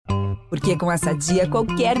Porque com essa dia,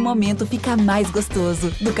 qualquer momento fica mais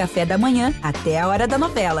gostoso. Do café da manhã até a hora da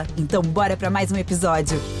novela. Então bora pra mais um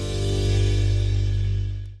episódio.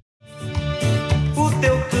 O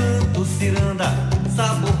teu canto ciranda,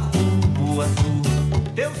 sabor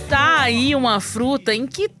cupuaçu. Tá aí uma fruta em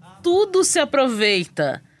que tudo se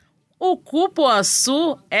aproveita. O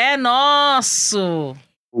cupuaçu é nosso!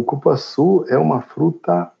 O cupuaçu é uma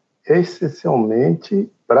fruta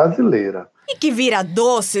essencialmente brasileira. E que vira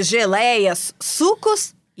doces, geleias,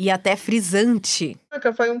 sucos e até frisante.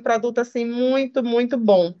 Foi um produto assim muito, muito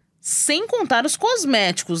bom. Sem contar os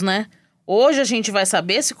cosméticos, né? Hoje a gente vai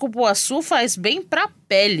saber se cupuaçu faz bem pra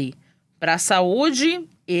pele. Pra saúde,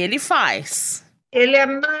 ele faz. Ele é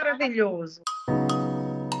maravilhoso.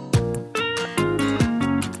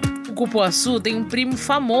 O cupuaçu tem um primo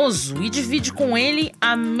famoso e divide com ele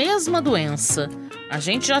a mesma doença. A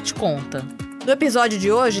gente já te conta. No episódio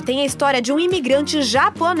de hoje tem a história de um imigrante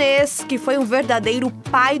japonês que foi um verdadeiro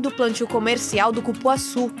pai do plantio comercial do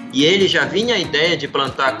cupuaçu. E ele já vinha a ideia de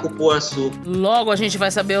plantar cupuaçu. Logo a gente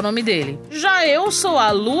vai saber o nome dele. Já eu sou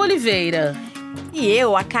a Lu Oliveira. E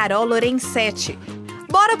eu, a Carol Lorencetti.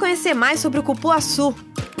 Bora conhecer mais sobre o cupuaçu.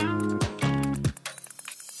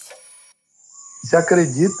 Se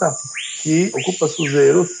acredita que o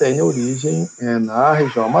cupuaçuzeiro tem origem na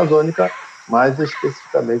região amazônica, mais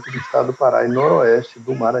especificamente do estado do Pará e noroeste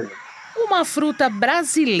do Maranhão. Uma fruta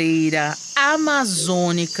brasileira,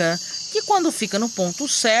 amazônica, que quando fica no ponto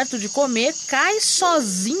certo de comer, cai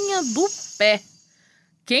sozinha do pé.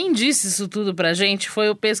 Quem disse isso tudo pra gente foi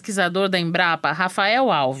o pesquisador da Embrapa,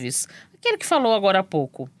 Rafael Alves, aquele que falou agora há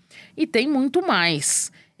pouco. E tem muito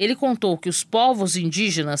mais. Ele contou que os povos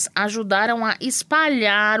indígenas ajudaram a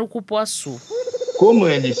espalhar o cupuaçu. Como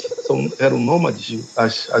eles eram nômades,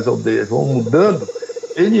 as aldeias vão mudando,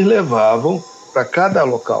 eles levavam para cada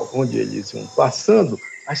local onde eles iam passando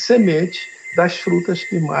as sementes das frutas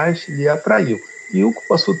que mais lhe atraíam. E o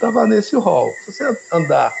cupuaçu estava nesse rol. Se você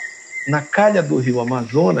andar na calha do rio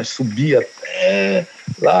Amazonas, subir até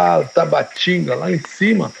lá, Tabatinga, lá em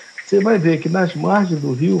cima, você vai ver que nas margens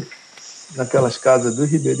do rio, naquelas casas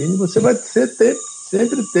dos ribeirinhos, você vai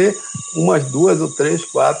sempre ter umas 2 ou 3,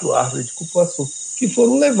 4 árvores de cupuaçu, que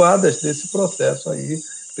foram levadas nesse processo aí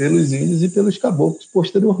pelos índios e pelos caboclos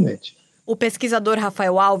posteriormente. O pesquisador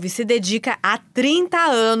Rafael Alves se dedica há 30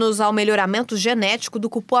 anos ao melhoramento genético do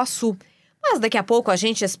cupuaçu. Mas daqui a pouco a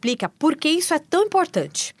gente explica por que isso é tão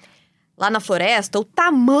importante. Lá na floresta, o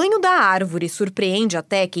tamanho da árvore surpreende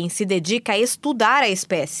até quem se dedica a estudar a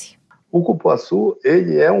espécie. O cupuaçu,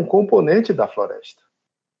 ele é um componente da floresta.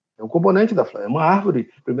 É um componente da floresta. É uma árvore.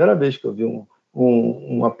 Primeira vez que eu vi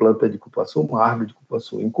uma planta de cupuaçu, uma árvore de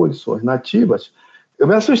cupuaçu em condições nativas, eu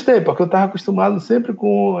me assustei, porque eu estava acostumado sempre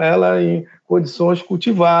com ela em condições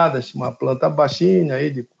cultivadas, uma planta baixinha, aí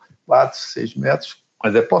de 4, 6 metros,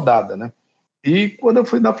 mas é podada, né? E quando eu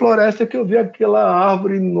fui na floresta, que eu vi aquela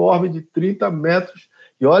árvore enorme de 30 metros,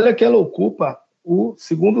 e olha que ela ocupa o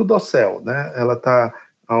segundo dossel, né? Ela está,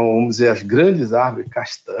 vamos dizer, as grandes árvores,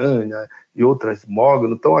 castanha e outras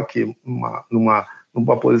mogno, estão aqui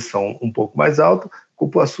numa posição um pouco mais alta. O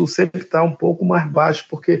cupuaçu sempre está um pouco mais baixo,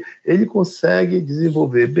 porque ele consegue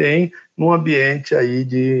desenvolver bem num ambiente aí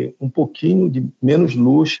de um pouquinho de menos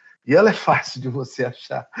luz. E ela é fácil de você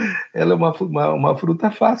achar. Ela é uma fruta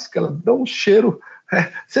fácil, que ela dá um cheiro.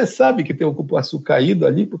 Você sabe que tem o cupuaçu caído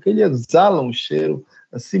ali, porque ele exala um cheiro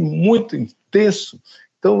assim, muito intenso.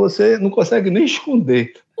 Então você não consegue nem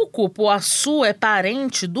esconder. O cupuaçu é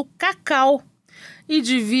parente do cacau e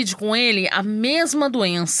divide com ele a mesma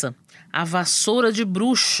doença, a vassoura de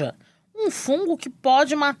bruxa, um fungo que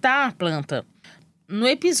pode matar a planta. No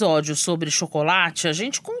episódio sobre chocolate, a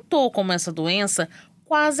gente contou como essa doença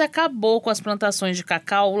quase acabou com as plantações de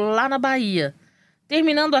cacau lá na Bahia.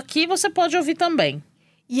 Terminando aqui, você pode ouvir também.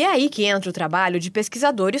 E é aí que entra o trabalho de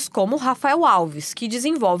pesquisadores como Rafael Alves, que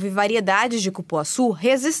desenvolve variedades de cupuaçu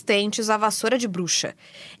resistentes à vassoura de bruxa.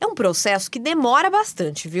 É um processo que demora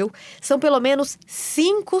bastante, viu? São pelo menos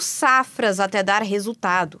 5 safras até dar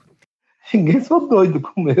resultado. Ninguém só doido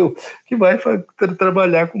como eu, que vai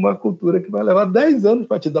trabalhar com uma cultura que vai levar 10 anos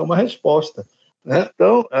para te dar uma resposta, né?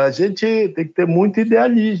 Então, a gente tem que ter muito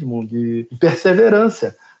idealismo, de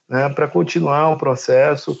perseverança, né, para continuar o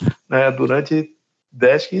processo, né, durante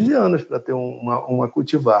 10, 15 anos para ter uma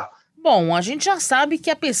cultivar. Bom, a gente já sabe que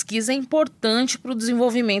a pesquisa é importante para o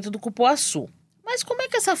desenvolvimento do cupuaçu. Mas como é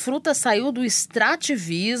que essa fruta saiu do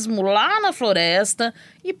extrativismo lá na floresta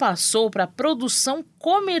e passou para a produção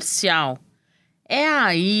comercial? É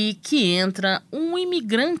aí que entra um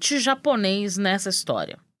imigrante japonês nessa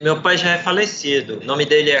história. Meu pai já é falecido. O nome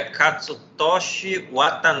dele é Katsutoshi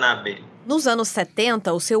Watanabe. Nos anos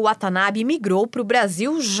 70, o seu Watanabe migrou para o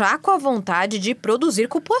Brasil já com a vontade de produzir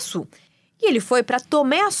cupuaçu. E ele foi para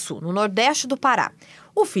Cupuaçu, no Nordeste do Pará.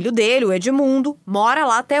 O filho dele, o Edmundo, mora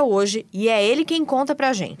lá até hoje e é ele quem conta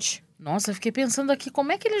pra gente. Nossa, eu fiquei pensando aqui,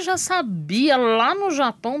 como é que ele já sabia lá no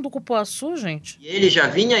Japão do cupuaçu, gente? Ele já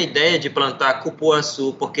vinha a ideia de plantar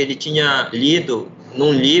cupuaçu porque ele tinha lido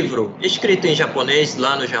num livro escrito em japonês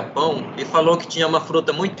lá no Japão e falou que tinha uma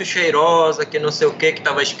fruta muito cheirosa, que não sei o que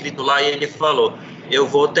estava escrito lá, e ele falou, eu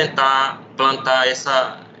vou tentar plantar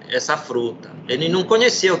essa fruta. Ele não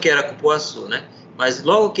conhecia o que era cupuaçu, né? Mas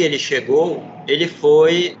logo que ele chegou, ele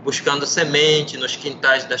foi buscando semente nos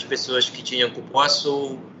quintais das pessoas que tinham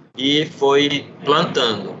cupuaçu e foi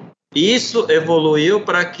plantando. Isso evoluiu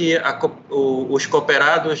para que os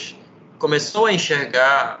cooperados começou a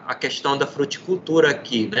enxergar a questão da fruticultura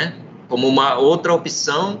aqui, né? Como uma outra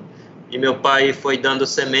opção, e meu pai foi dando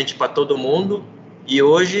semente para todo mundo, e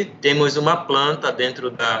hoje temos uma planta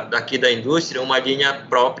dentro daqui da indústria, uma linha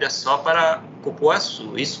própria só para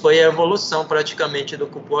cupuaçu. Isso foi a evolução praticamente do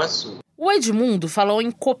cupuaçu. O Edmundo falou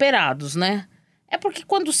em cooperados, né? É porque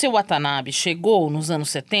quando o seu Watanabe chegou nos anos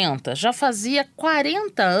 70, já fazia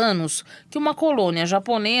 40 anos que uma colônia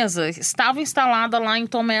japonesa estava instalada lá em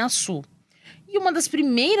Cupuaçu. E uma das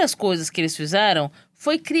primeiras coisas que eles fizeram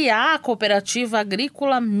foi criar a cooperativa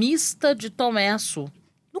agrícola mista de Cupuaçu.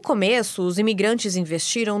 No começo, os imigrantes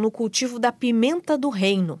investiram no cultivo da pimenta do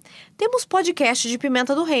reino. Temos podcast de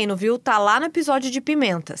pimenta do reino, viu? Tá lá no episódio de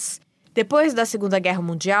pimentas. Depois da Segunda Guerra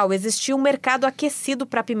Mundial, existia um mercado aquecido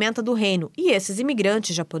para a pimenta do reino e esses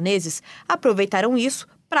imigrantes japoneses aproveitaram isso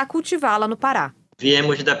para cultivá-la no Pará.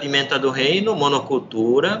 Viemos da pimenta do reino,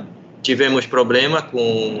 monocultura, tivemos problema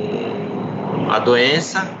com a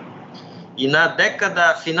doença e na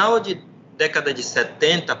final de década de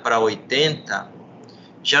 70 para 80,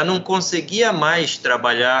 já não conseguia mais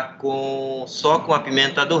trabalhar só com a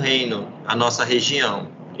pimenta do reino, a nossa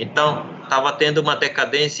região. Então, estava tendo uma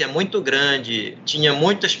decadência muito grande, tinha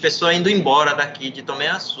muitas pessoas indo embora daqui de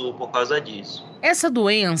Cupuaçu por causa disso. Essa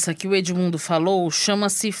doença que o Edmundo falou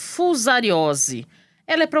chama-se fusariose.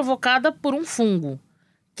 Ela é provocada por um fungo.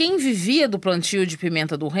 Quem vivia do plantio de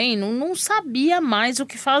pimenta do reino não sabia mais o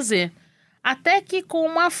que fazer. Até que, com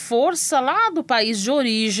uma força lá do país de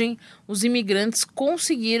origem, os imigrantes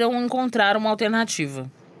conseguiram encontrar uma alternativa.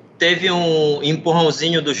 Teve um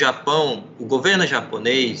empurrãozinho do Japão, o governo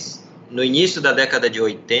japonês, no início da década de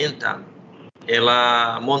 80,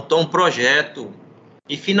 ela montou um projeto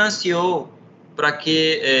e financiou para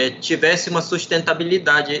que tivesse uma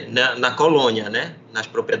sustentabilidade na colônia, né, nas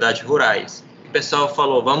propriedades rurais. O pessoal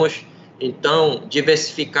falou, vamos então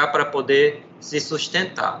diversificar para poder se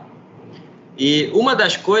sustentar. E uma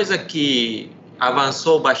das coisas que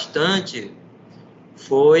avançou bastante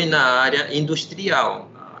foi na área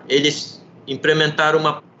industrial. Eles implementaram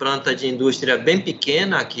uma planta de indústria bem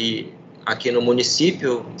pequena aqui no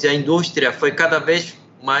município, e a indústria foi cada vez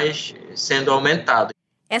mais sendo aumentada.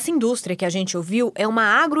 Essa indústria que a gente ouviu é uma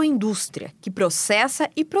agroindústria que processa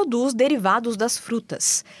e produz derivados das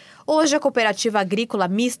frutas. Hoje, a Cooperativa Agrícola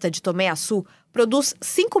Mista de Cupuaçu produz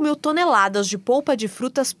 5.000 toneladas de polpa de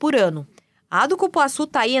frutas por ano. A do cupuaçu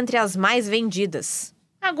está aí entre as mais vendidas.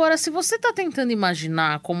 Agora, se você está tentando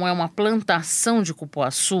imaginar como é uma plantação de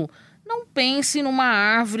cupuaçu, não pense numa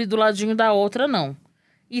árvore do ladinho da outra, não.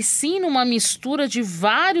 E sim numa mistura de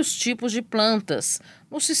vários tipos de plantas,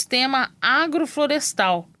 no sistema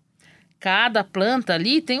agroflorestal. Cada planta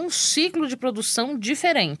ali tem um ciclo de produção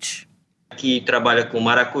diferente. Aqui trabalha com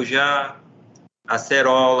maracujá,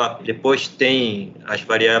 acerola, depois tem as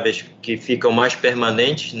variáveis que ficam mais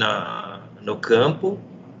permanentes no campo,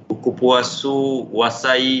 o cupuaçu, o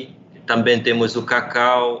açaí, também temos o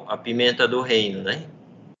cacau, a pimenta do reino, né?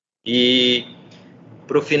 E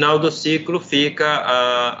para o final do ciclo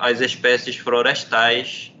fica as espécies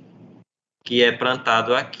florestais que é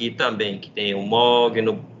plantado aqui também, que tem o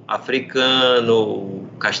mogno africano,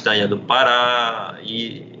 castanha do Pará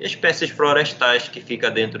e espécies florestais que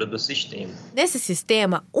fica dentro do sistema. Nesse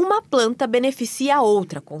sistema, uma planta beneficia a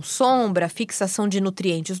outra, com sombra, fixação de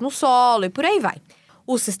nutrientes no solo e por aí vai.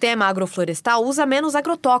 O sistema agroflorestal usa menos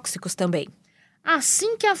agrotóxicos também.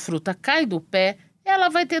 Assim que a fruta cai do pé, ela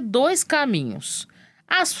vai ter 2 caminhos.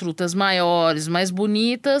 As frutas maiores, mais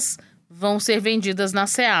bonitas, vão ser vendidas na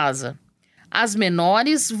Ceasa. As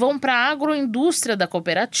menores vão para a agroindústria da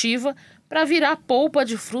cooperativa para virar polpa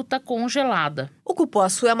de fruta congelada. O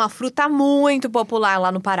cupuaçu é uma fruta muito popular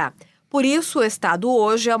lá no Pará. Por isso, o estado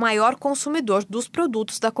hoje é o maior consumidor dos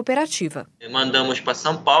produtos da cooperativa. Mandamos para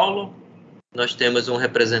São Paulo, nós temos um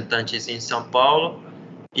representante em São Paulo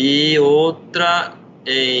e outra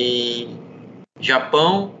em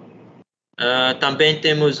Japão Também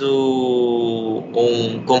temos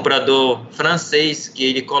um comprador francês que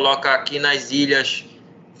ele coloca aqui nas ilhas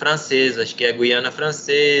francesas, que é a Guiana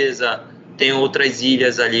Francesa, tem outras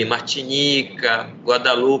ilhas ali, Martinica,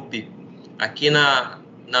 Guadalupe, aqui na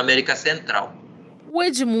América Central. O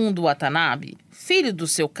Edmundo Watanabe, filho do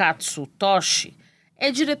seu Katsu Toshi, é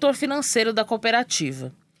diretor financeiro da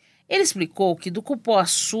cooperativa. Ele explicou que do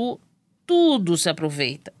cupuaçu tudo se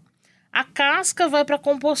aproveita. A casca vai para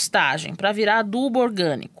compostagem, para virar adubo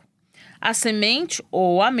orgânico. A semente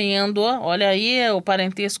ou amêndoa, olha aí o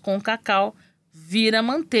parentesco com o cacau, vira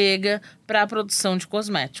manteiga para a produção de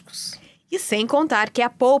cosméticos. E sem contar que a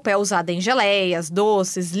polpa é usada em geleias,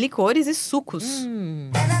 doces, licores e sucos.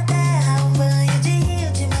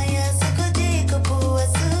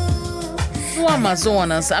 No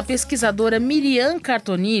Amazonas, a pesquisadora Miriam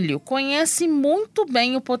Cartonilho conhece muito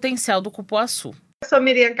bem o potencial do cupuaçu. Eu sou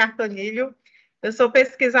Miriam Cartonilho, eu sou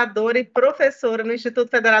pesquisadora e professora no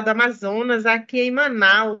Instituto Federal do Amazonas, aqui em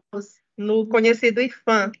Manaus, no conhecido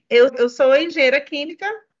IFAM. Eu sou engenheira química,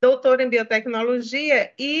 doutora em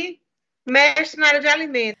biotecnologia e mestre na área de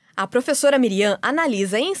alimentos. A professora Miriam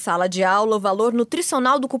analisa em sala de aula o valor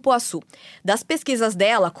nutricional do cupuaçu. Das pesquisas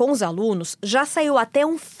dela com os alunos, já saiu até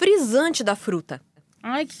um frisante da fruta.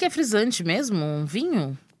 Ai, o que é frisante mesmo? Um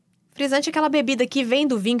vinho? Frisante é aquela bebida que vem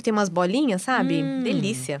do vinho, que tem umas bolinhas, sabe?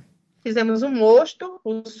 Delícia. Fizemos um mosto,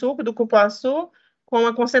 o suco do cupuaçu, com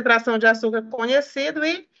uma concentração de açúcar conhecido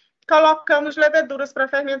e colocamos leveduras para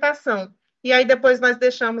fermentação. E aí depois nós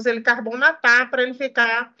deixamos ele carbonatar para ele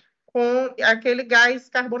ficar com aquele gás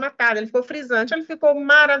carbonatado. Ele ficou frisante, ele ficou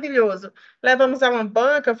maravilhoso. Levamos a uma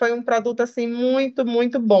banca, foi um produto assim muito,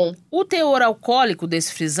 muito bom. O teor alcoólico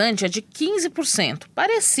desse frisante é de 15%,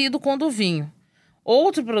 parecido com o do vinho.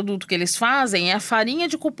 Outro produto que eles fazem é a farinha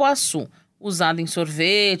de cupuaçu, usada em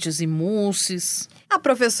sorvetes e mousses. A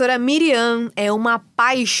professora Miriam é uma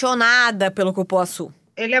apaixonada pelo cupuaçu.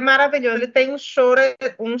 Ele é maravilhoso, ele tem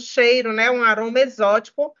um cheiro, né, um aroma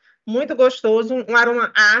exótico, muito gostoso, um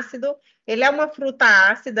aroma ácido. Ele é uma fruta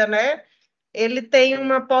ácida, né? Ele tem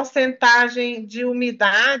uma porcentagem de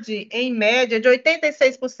umidade, em média, de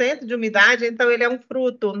 86% de umidade. Então, ele é um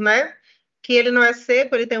fruto, né? Que ele não é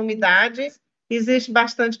seco, ele tem umidade. Existe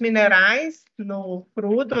bastante minerais no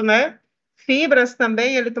fruto, né? Fibras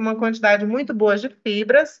também, ele tem uma quantidade muito boa de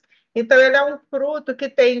fibras. Então, ele é um fruto que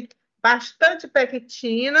tem bastante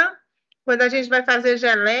pectina. Quando a gente vai fazer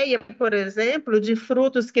geleia, por exemplo, de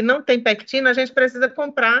frutos que não tem pectina, a gente precisa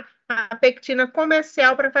comprar a pectina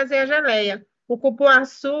comercial para fazer a geleia. O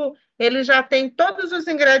cupuaçu, ele já tem todos os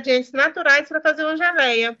ingredientes naturais para fazer uma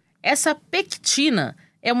geleia. Essa pectina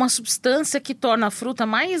é uma substância que torna a fruta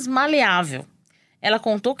mais maleável. Ela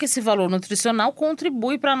contou que esse valor nutricional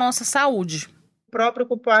contribui para a nossa saúde. O próprio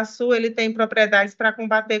cupuaçu, ele tem propriedades para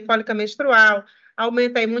combater cólica menstrual,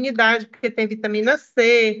 aumenta a imunidade porque tem vitamina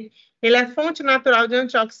C. Ele é fonte natural de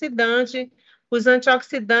antioxidante. Os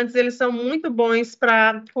antioxidantes, eles são muito bons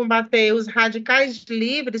para combater os radicais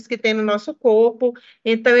livres que tem no nosso corpo.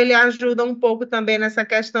 Então, ele ajuda um pouco também nessa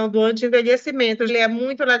questão do anti-envelhecimento. Ele é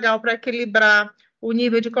muito legal para equilibrar o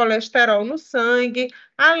nível de colesterol no sangue,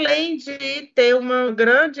 além de ter uma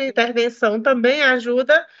grande intervenção, também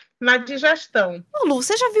ajuda na digestão. Ô Lu,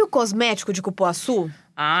 você já viu cosmético de cupuaçu?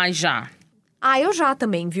 Ai, já. Eu já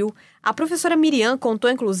também, viu? A professora Miriam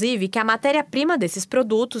contou, inclusive, que a matéria-prima desses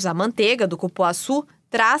produtos, a manteiga do cupuaçu,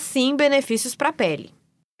 traz, sim, benefícios para a pele.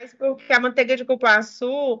 Porque a manteiga de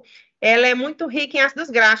cupuaçu, ela é muito rica em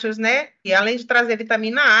ácidos graxos, né? E além de trazer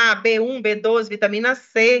vitamina A, B1, B12, vitamina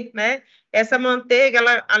C, né? Essa manteiga,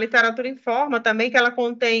 a literatura informa também que ela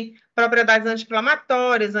contém propriedades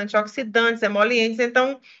anti-inflamatórias, antioxidantes, emolientes.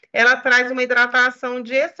 Então, ela traz uma hidratação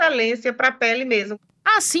de excelência para a pele mesmo.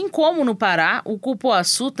 Assim como no Pará, o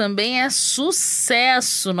cupuaçu também é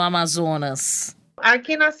sucesso no Amazonas.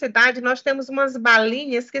 Aqui na cidade, nós temos umas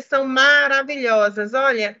balinhas que são maravilhosas.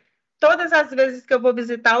 Olha, todas as vezes que eu vou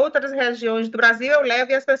visitar outras regiões do Brasil, eu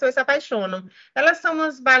levo e as pessoas se apaixonam. Elas são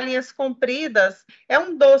umas balinhas compridas, é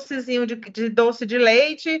um docezinho de doce de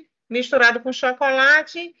leite misturado com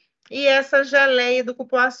chocolate e essa geleia do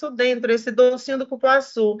cupuaçu dentro, esse docinho do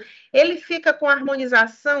cupuaçu. Ele fica com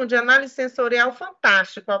harmonização de análise sensorial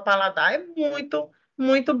fantástico ao paladar. É muito,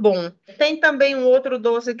 muito bom. Tem também um outro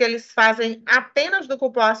doce que eles fazem apenas do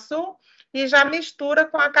cupuaçu e já mistura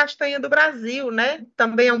com a castanha do Brasil, né?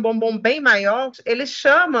 Também é um bombom bem maior. Eles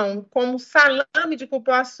chamam como salame de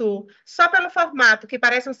cupuaçu, só pelo formato, que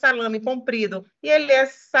parece um salame comprido. E ele é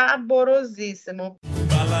saborosíssimo.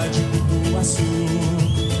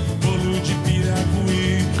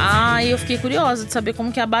 Ah, eu fiquei curiosa de saber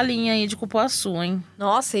como que é a balinha aí de cupuaçu, hein?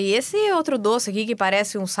 Nossa, e esse outro doce aqui que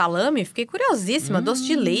parece um salame, fiquei curiosíssima. Doce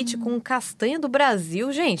de leite com castanha do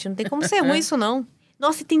Brasil. Gente, não tem como ser ruim isso não.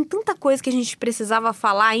 Nossa, e tem tanta coisa que a gente precisava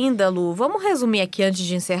falar ainda, Lu. Vamos resumir aqui antes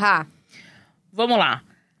de encerrar? Vamos lá.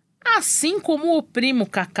 Assim como o primo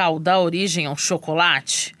cacau dá origem ao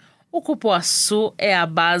chocolate, o cupuaçu é a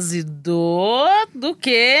base do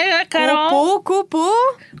quê, Carol? Cupu.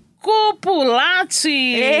 Cupulate!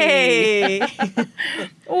 Ei!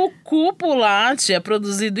 O cupulate é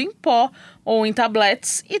produzido em pó ou em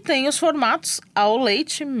tabletes e tem os formatos ao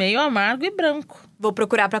leite, meio amargo e branco. Vou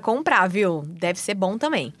procurar para comprar, viu? Deve ser bom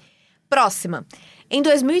também. Próxima. Em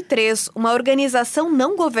 2003, uma organização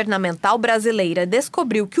não governamental brasileira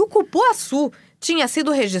descobriu que o cupuaçu tinha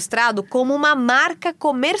sido registrado como uma marca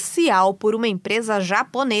comercial por uma empresa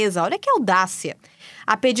japonesa. Olha que audácia!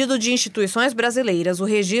 A pedido de instituições brasileiras, o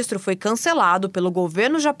registro foi cancelado pelo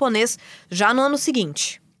governo japonês já no ano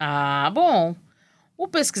seguinte. Ah, bom. O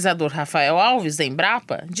pesquisador Rafael Alves, da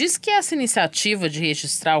Embrapa, diz que essa iniciativa de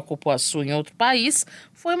registrar o cupuaçu em outro país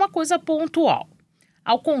foi uma coisa pontual.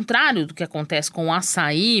 Ao contrário do que acontece com o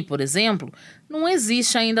açaí, por exemplo, não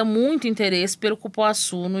existe ainda muito interesse pelo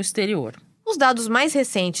cupuaçu no exterior. Os dados mais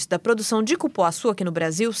recentes da produção de cupuaçu aqui no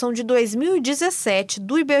Brasil são de 2017,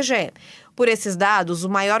 do IBGE. Por esses dados, o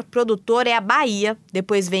maior produtor é a Bahia,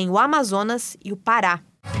 depois vem o Amazonas e o Pará.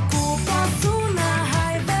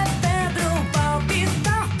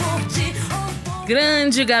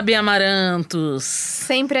 Grande Gabi Amarantos!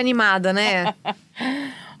 Sempre animada, né?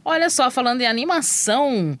 Olha só, falando em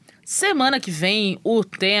animação, semana que vem o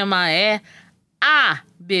tema é a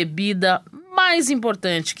bebida mais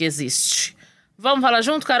importante que existe. Vamos falar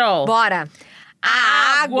junto, Carol? Bora!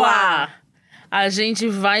 Água! A gente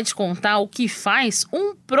vai te contar o que faz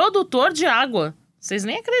um produtor de água. Vocês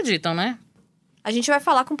nem acreditam, né? A gente vai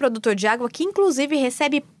falar com um produtor de água que, inclusive,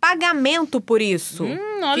 recebe pagamento por isso.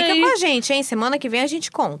 Olha Fica aí. com a gente, hein? Semana que vem a gente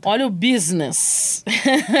conta. Olha o business.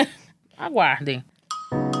 Aguardem.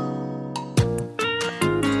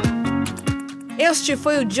 Este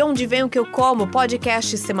foi o De Onde Vem o Que Eu Como,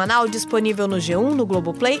 podcast semanal disponível no G1, no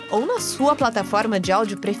Globoplay ou na sua plataforma de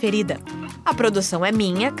áudio preferida. A produção é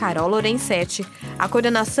minha, Carol Lorencetti. A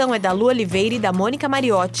coordenação é da Lu Oliveira e da Mônica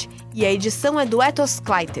Mariotti. E a edição é do Eto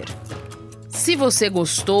Osclighter. Se você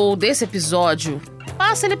gostou desse episódio,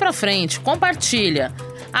 passa ele pra frente, compartilha.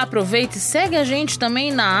 Aproveita e segue a gente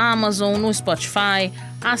também na Amazon, no Spotify,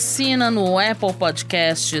 assina no Apple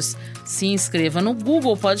Podcasts, se inscreva no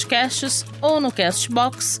Google Podcasts ou no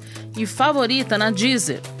Castbox e favorita na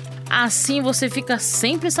Deezer. Assim você fica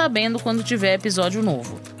sempre sabendo quando tiver episódio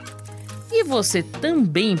novo. E você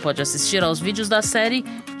também pode assistir aos vídeos da série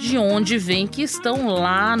De Onde Vem, que estão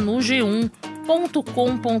lá no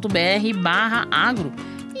g1.com.br/agro.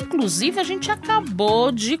 Inclusive, a gente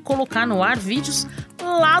acabou de colocar no ar vídeos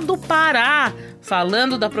lá do Pará,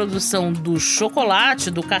 falando da produção do chocolate,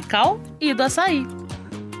 do cacau e do açaí.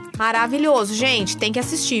 Maravilhoso, gente. Tem que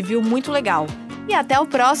assistir, viu? Muito legal. E até o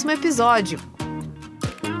próximo episódio.